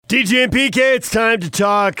DJ and PK, it's time to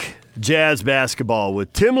talk Jazz basketball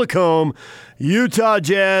with Tim Lacombe, Utah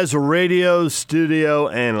Jazz radio studio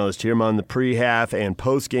analyst. Here on the pre-half and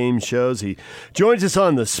post-game shows. He joins us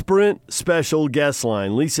on the Sprint special guest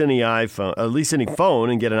line. Lease any phone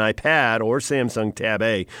and get an iPad or Samsung Tab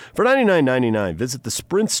A for $99.99. Visit the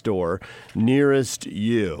Sprint store nearest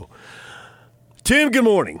you. Tim, good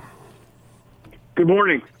morning. Good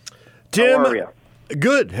morning. Tim, how are you?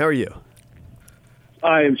 Good. How are you?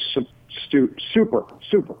 I am super.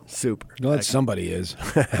 No, that somebody is.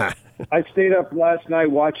 I stayed up last night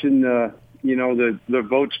watching the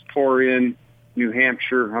votes pour in New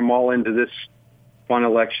Hampshire. I'm all into this fun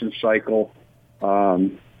election cycle.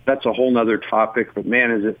 That's a whole nother topic, but man,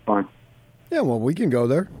 is it fun. Yeah, well, we can go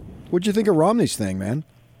there. What'd you think of Romney's thing, man?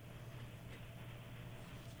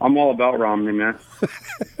 I'm all about Romney, man.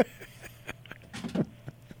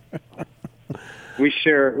 We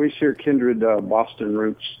share kindred Boston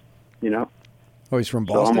roots, Oh, he's from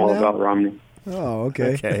Boston. So I'm all now? about Romney. Oh,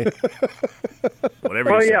 okay.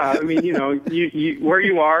 Whatever. Well, you say. yeah. I mean, you where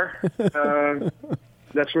you are,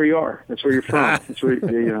 that's where you are. That's where you're from. That's where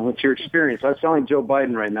it's your experience. I sound like Joe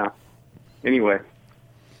Biden right now. Anyway,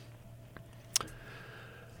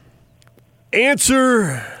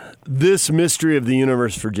 answer this mystery of the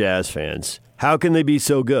universe for Jazz fans. How can they be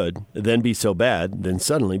so good, then be so bad, then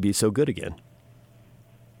suddenly be so good again?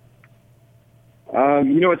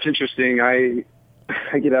 It's interesting. I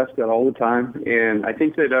get asked that all the time, and I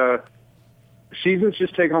think that seasons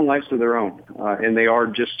just take on lives of their own, and they are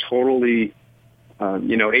just totally,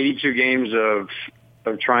 82 games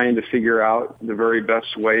of trying to figure out the very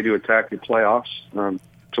best way to attack the playoffs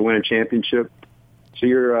to win a championship. So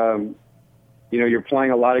you're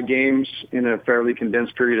playing a lot of games in a fairly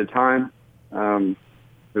condensed period of time.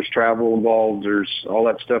 There's travel involved. There's all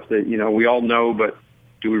that stuff that we all know, but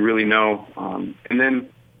do we really know? And then,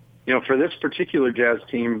 for this particular Jazz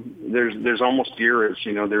team, there's almost eras.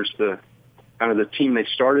 There's the kind of the team they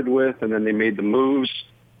started with, and then they made the moves.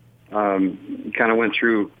 Kind of went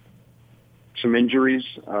through some injuries.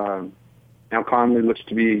 Now Conley looks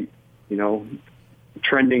to be,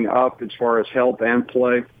 trending up as far as health and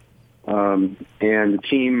play. And the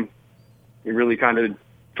team, it really kind of,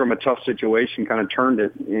 from a tough situation, kind of turned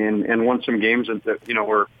it and won some games that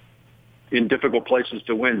were in difficult places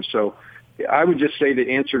to win. So I would just say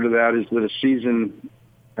the answer to that is that a season,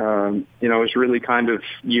 is really kind of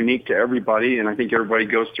unique to everybody, and I think everybody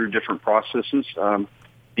goes through different processes. The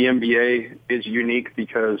NBA is unique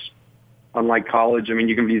because, unlike college,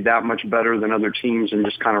 you can be that much better than other teams and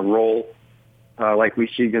just kind of roll like we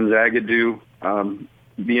see Gonzaga do. The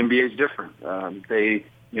NBA is different.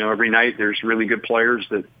 Every night there's really good players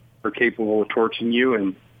that are capable of torching you,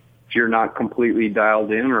 and if you're not completely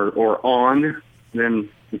dialed in or on, then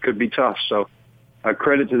it could be tough. So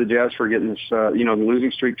credit to the Jazz for getting this, the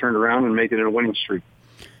losing streak turned around and making it a winning streak.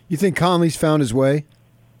 You think Conley's found his way?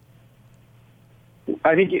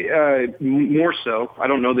 I think more so. I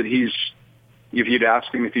don't know that if you'd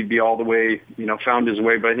ask him if he'd be all the way, found his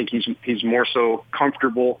way, but I think he's more so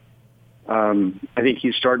comfortable. I think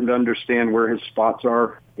he's starting to understand where his spots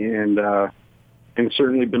are and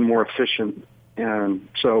certainly been more efficient.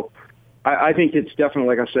 So I think it's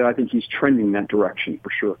definitely, like I said, I think he's trending in that direction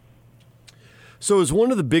for sure. So is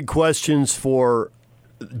one of the big questions for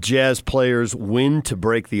Jazz players when to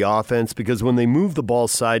break the offense? Because when they move the ball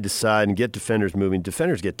side to side and get defenders moving,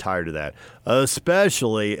 defenders get tired of that,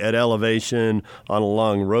 especially at elevation on a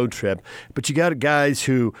long road trip. But you got guys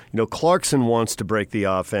who, Clarkson wants to break the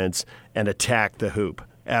offense and attack the hoop.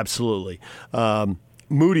 Absolutely.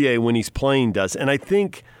 Moutier, when he's playing, does. And I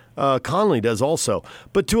think Conley does also.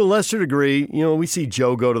 But to a lesser degree, we see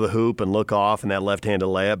Joe go to the hoop and look off in that left-handed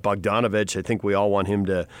layup. Bogdanovich, I think we all want him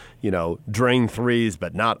to, drain threes,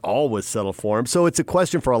 but not always settle for him. So it's a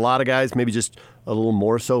question for a lot of guys, maybe just a little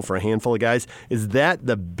more so for a handful of guys. Is that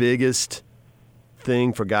the biggest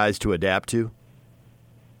thing for guys to adapt to?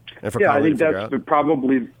 And for I think that's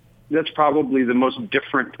probably the most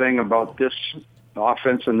different thing about this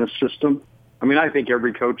offense and this system. I think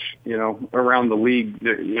every coach, around the league,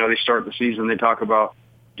 they start the season, they talk about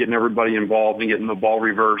getting everybody involved and getting the ball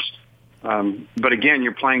reversed. But again,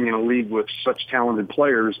 you're playing in a league with such talented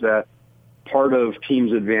players that part of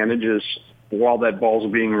team's advantage is while that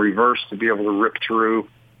ball's being reversed to be able to rip through,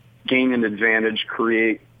 gain an advantage,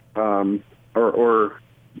 create, or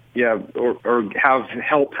have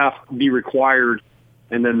help be required.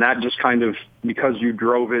 And then that just kind of, because you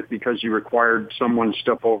drove it, because you required someone to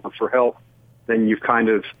step over for help, then you've kind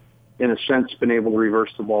of, in a sense, been able to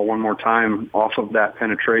reverse the ball one more time off of that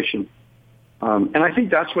penetration. And I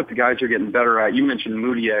think that's what the guys are getting better at. You mentioned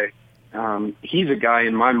Moutier. he's a guy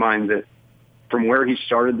in my mind that from where he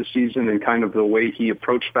started the season and kind of the way he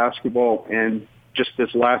approached basketball and just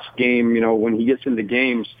this last game, when he gets into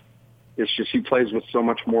games, it's just he plays with so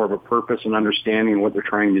much more of a purpose and understanding of what they're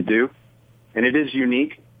trying to do. And it is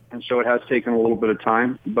unique, and so it has taken a little bit of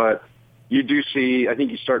time. But you do see, I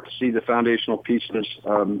think you start to see the foundational pieces.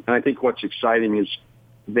 And I think what's exciting is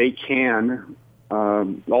they can,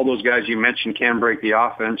 all those guys you mentioned can break the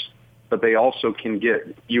offense, but they also can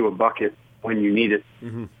get you a bucket when you need it.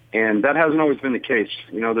 Mm-hmm. And that hasn't always been the case.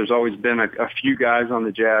 There's always been a few guys on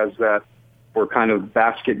the Jazz that were kind of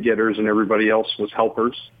basket getters and everybody else was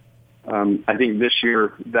helpers. I think this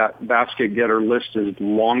year that basket getter list is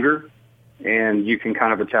longer and you can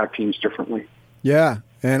kind of attack teams differently. Yeah,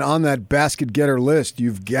 and on that basket getter list,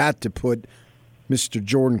 you've got to put Mr.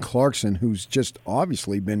 Jordan Clarkson, who's just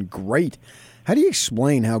obviously been great. How do you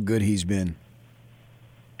explain how good he's been?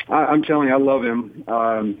 I'm telling you, I love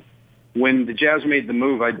him. When the Jazz made the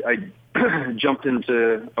move, I jumped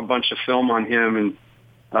into a bunch of film on him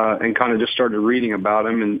and kind of just started reading about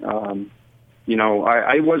him. And,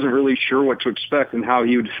 I wasn't really sure what to expect and how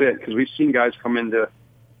he would fit because we've seen guys come into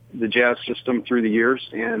the Jazz system through the years,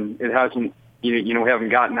 and it hasn't, we haven't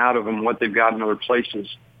gotten out of them what they've got in other places.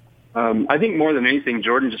 I think more than anything,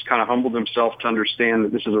 Jordan just kind of humbled himself to understand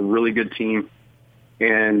that this is a really good team.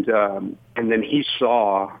 And then he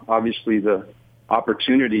saw, obviously, the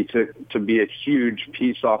opportunity to be a huge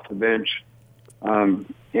piece off the bench.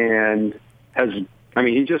 And has,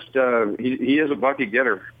 he just, he is a bucket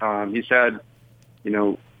getter. He's had,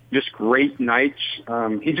 just great nights. He's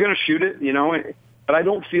going to shoot it, but I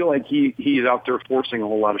don't feel like he's out there forcing a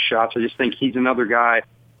whole lot of shots. I just think he's another guy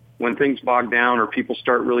when things bog down or people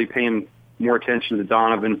start really paying more attention to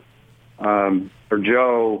Donovan, or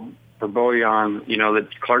Joe or Bojan, that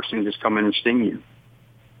Clarkson just come in and sting you.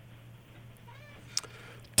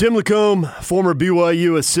 Tim LaComb, former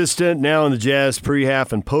BYU assistant, now in the Jazz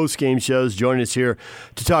pre-half and post-game shows, joining us here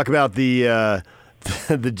to talk about the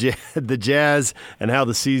Jazz and how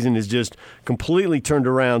the season is just completely turned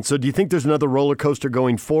around. So do you think there's another roller coaster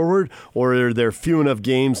going forward, or are there few enough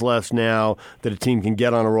games left now that a team can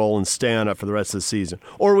get on a roll and stay on it for the rest of the season?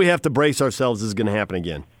 Or we have to brace ourselves this is going to happen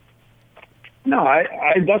again? No,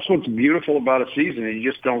 that's what's beautiful about a season.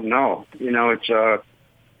 You just don't know.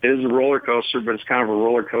 It is a roller coaster, but it's kind of a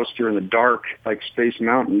roller coaster in the dark, like Space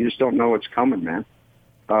Mountain. You just don't know what's coming, man.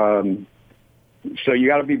 So you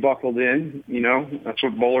got to be buckled in. That's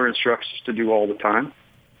what Bowler instructs us to do all the time.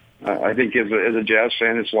 I think as a Jazz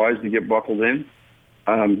fan, it's wise to get buckled in.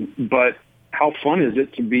 But how fun is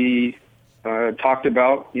it to be talked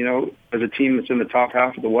about, as a team that's in the top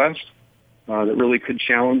half of the West that really could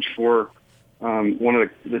challenge for one of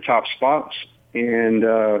the top spots, and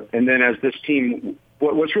then as this team.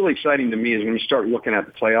 What's really exciting to me is when you start looking at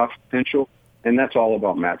the playoff potential, and that's all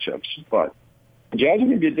about matchups. But the Jazz are going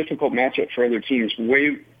to be a difficult matchup for other teams,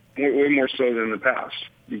 way more so than in the past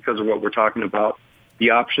because of what we're talking about, the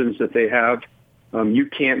options that they have. You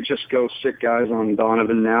can't just go sit guys on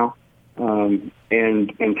Donovan now and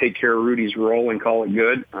take care of Rudy's role and call it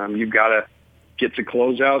good. You've got to get to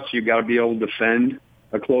closeouts. You've got to be able to defend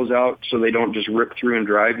a closeout so they don't just rip through and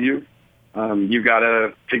drive you. You've got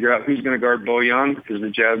to figure out who's going to guard Bojan because the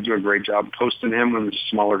Jazz do a great job posting him when there's a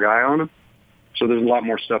smaller guy on him. So there's a lot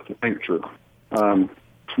more stuff to think through.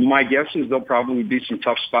 My guess is there'll probably be some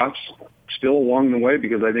tough spots still along the way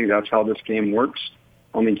because I think that's how this game works.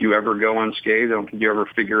 I don't think you ever go unscathed. I don't think you ever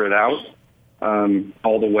figure it out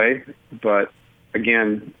all the way. But,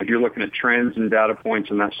 again, if you're looking at trends and data points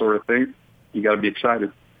and that sort of thing, you got to be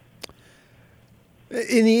excited.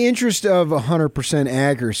 In the interest of 100%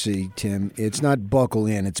 accuracy, Tim, it's not buckle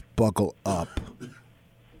in, it's buckle up.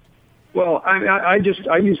 Well, I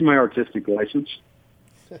use my artistic license.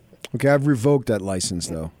 Okay, I've revoked that license,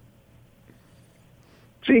 though.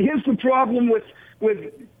 See, here's the problem with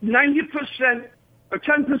 90% or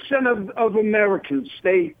 10% of Americans.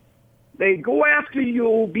 They go after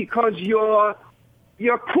you because you're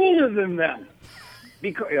cooler than them.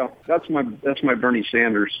 Because that's my Bernie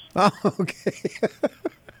Sanders. Oh, okay.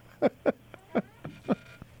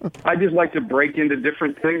 I just like to break into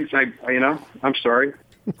different things. I'm sorry.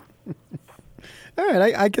 All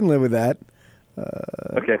right, I can live with that.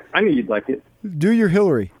 Okay, I knew you'd like it. Do your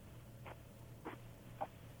Hillary.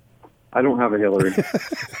 I don't have a Hillary.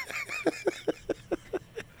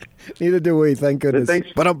 Neither do we, thank goodness.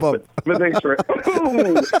 But thanks for it.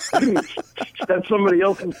 That's somebody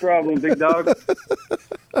else's problem, big dog.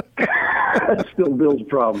 That's still Bill's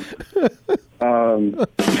problem.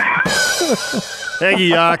 Thank you,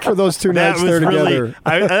 Yak. For those two nights there together.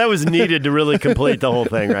 That was needed to really complete the whole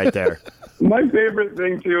thing right there. My favorite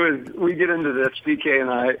thing, too, is we get into this, PK and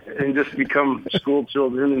I, and just become school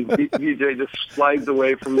children, and DJ just slides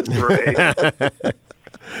away from the parade.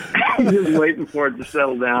 Just waiting for it to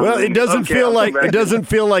settle down. Well, it doesn't feel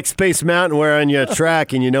like Space Mountain where on your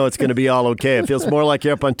track and you know it's going to be all okay. It feels more like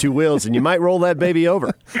you're up on two wheels and you might roll that baby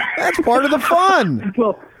over. That's part of the fun.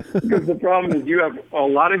 Well, because the problem is you have a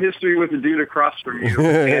lot of history with the dude across from you,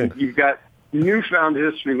 and you've got newfound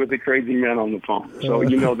history with the crazy man on the phone. So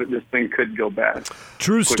you know that this thing could go bad.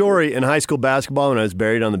 True story, in high school basketball when I was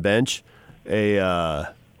buried on the bench, a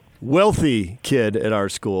wealthy kid at our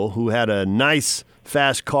school who had a nice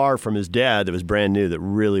fast car from his dad that was brand new that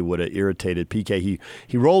really would have irritated PK.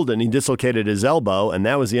 He rolled it and he dislocated his elbow, and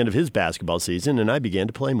that was the end of his basketball season, and I began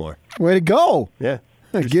to play more. Way to go. Yeah.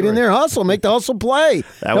 Get in there, hustle, make the hustle play.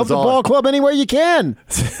 Help the ball club any way you can.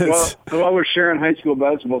 Well, while we're sharing high school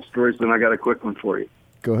basketball stories, then I got a quick one for you.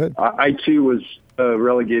 Go ahead. I too, was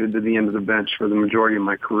relegated to the end of the bench for the majority of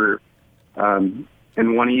my career. And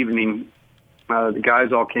one evening, the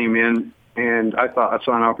guys all came in, and I thought I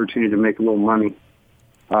saw an opportunity to make a little money.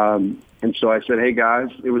 And so I said, hey, guys,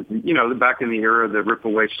 it was, back in the era of the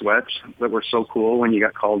rip-away sweats that were so cool when you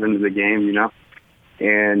got called into the game,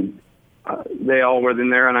 And they all were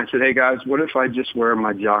in there, and I said, hey, guys, what if I just wear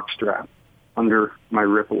my jock strap under my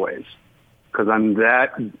rip-aways? Because I'm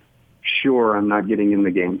that sure I'm not getting in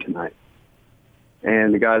the game tonight.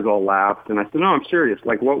 And the guys all laughed, and I said, no, I'm serious.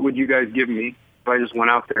 Like, what would you guys give me if I just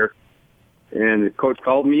went out there and the coach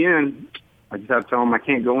called me in? I just have to tell him I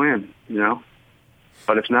can't go in,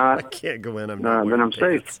 But if not, I can't go in. Then I'm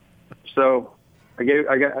safe. So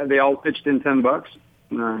they all pitched in $10.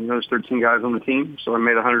 There's 13 guys on the team, so I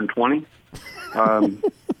made 120.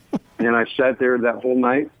 And I sat there that whole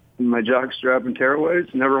night in my jock strap and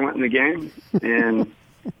tearaways, never went in the game, and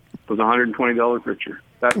it was a $120 picture.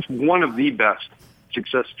 That's one of the best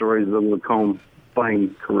success stories of the Lacombe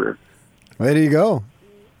playing career. Way to go.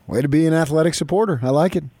 Way to be an athletic supporter. I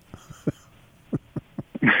like it.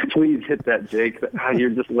 Please hit that, Jake. You're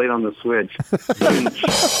just late on the switch.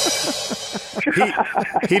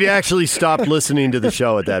 He'd actually stopped listening to the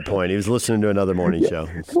show at that point. He was listening to another morning show.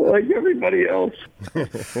 Like everybody else.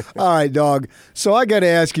 All right, dog. So I got to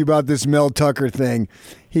ask you about this Mel Tucker thing.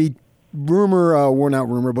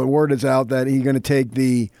 Word is out that he's going to take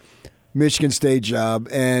the Michigan State job.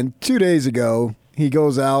 And 2 days ago, he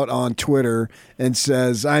goes out on Twitter and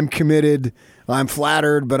says, I'm committed. I'm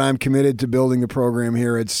flattered, but I'm committed to building the program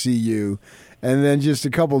here at CU. And then just a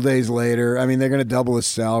couple days later, they're going to double his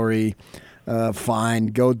salary. Fine,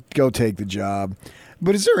 go take the job.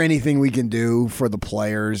 But is there anything we can do for the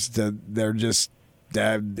players if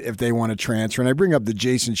they want to transfer? And I bring up the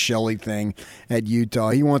Jason Shelley thing at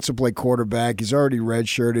Utah. He wants to play quarterback. He's already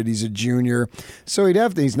redshirted. He's a junior. So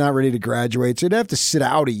he's not ready to graduate. So he'd have to sit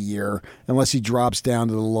out a year unless he drops down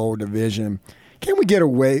to the lower division. Can we get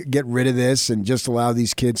rid of this and just allow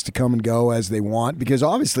these kids to come and go as they want? Because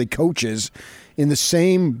obviously coaches, in the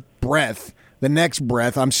same breath, the next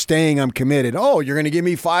breath, I'm staying, I'm committed. Oh, you're going to give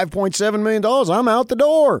me $5.7 million. I'm out the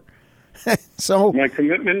door. So my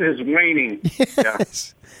commitment is waning.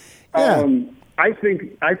 Yes. Yeah. I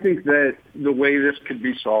think that the way this could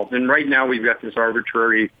be solved, and right now we've got this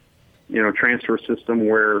arbitrary, transfer system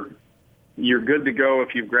where you're good to go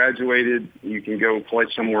if you've graduated. You can go play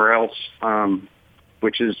somewhere else,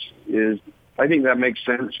 which is I think that makes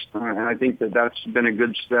sense, and I think that that's been a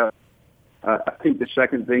good step. I think the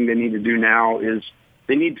second thing they need to do now is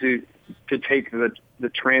they need to take the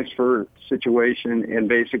transfer situation and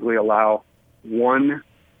basically allow one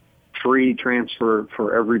free transfer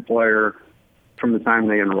for every player from the time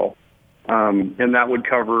they enroll. And that would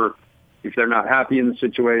cover if they're not happy in the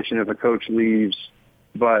situation, if a coach leaves.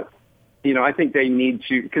 But, I think they need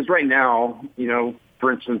to, because right now,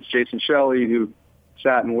 for instance, Jason Shelley, who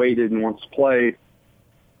sat and waited and wants to play,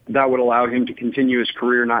 that would allow him to continue his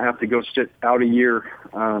career, not have to go sit out a year.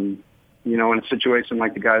 In a situation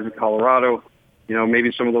like the guys in Colorado,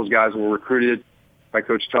 maybe some of those guys were recruited by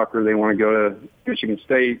Coach Tucker. They want to go to Michigan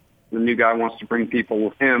State. The new guy wants to bring people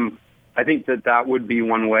with him. I think that would be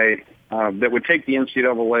one way that would take the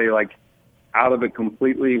NCAA out of it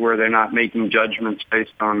completely, where they're not making judgments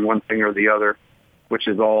based on one thing or the other, which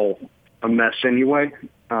is all a mess anyway.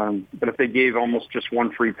 But if they gave almost just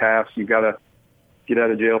one free pass, you got a get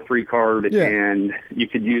out of jail free card, and you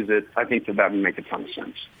could use it. I think that would make a ton of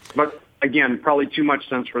sense. But again, probably too much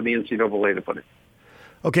sense for the NCAA to put it.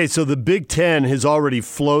 Okay, so the Big Ten has already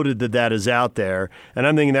floated that is out there, and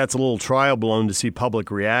I'm thinking that's a little trial balloon to see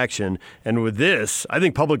public reaction. And with this, I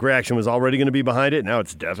think public reaction was already going to be behind it. Now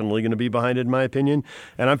it's definitely going to be behind it, in my opinion.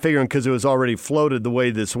 And I'm figuring because it was already floated the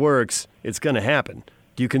way this works, it's going to happen.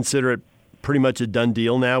 Do you consider it pretty much a done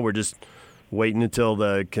deal now? We're just waiting until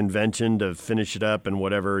the convention to finish it up and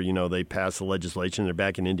whatever, they pass the legislation. They're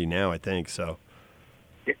back in Indy now, I think. So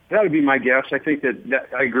that would be my guess. I think that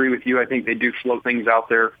I agree with you. I think they do float things out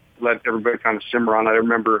there, let everybody kind of simmer on it. I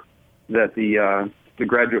remember that the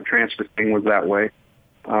graduate transfer thing was that way,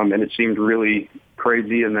 and it seemed really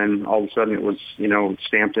crazy. And then all of a sudden it was,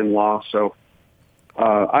 stamped in law. So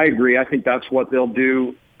I agree. I think that's what they'll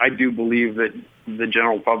do. I do believe that the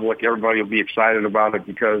general public, everybody will be excited about it,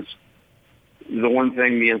 because the one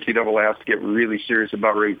thing the NCAA has to get really serious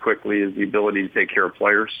about really quickly is the ability to take care of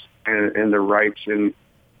players and their rights. And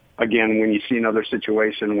again, when you see another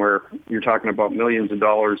situation where you're talking about millions of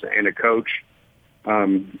dollars and a coach,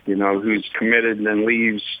 who's committed and then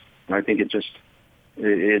leaves, I think it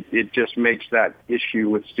just makes that issue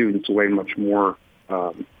with students way much more,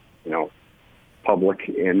 public,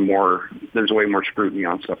 and there's way more scrutiny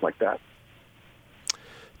on stuff like that.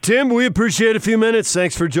 Tim, we appreciate a few minutes.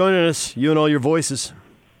 Thanks for joining us, you and all your voices.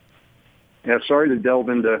 Yeah, sorry to delve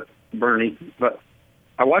into Bernie, but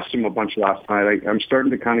I watched him a bunch last night. I'm starting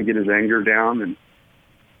to kind of get his anger down,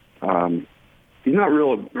 and he's not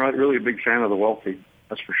really a big fan of the wealthy,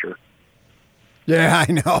 that's for sure. Yeah,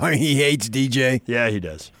 I know. He hates DJ. Yeah, he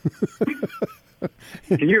does.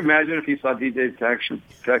 Can you imagine if he saw DJ's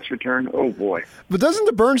tax return? Oh, boy. But doesn't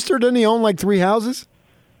the Bernster, didn't he own like 3 houses?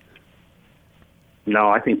 No,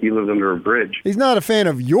 I think he lives under a bridge. He's not a fan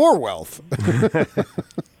of your wealth.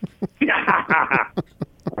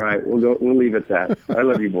 All right, we'll leave it at that. I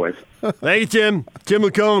love you, boys. Thank you, Tim. Tim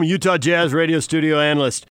McComb, Utah Jazz radio studio analyst.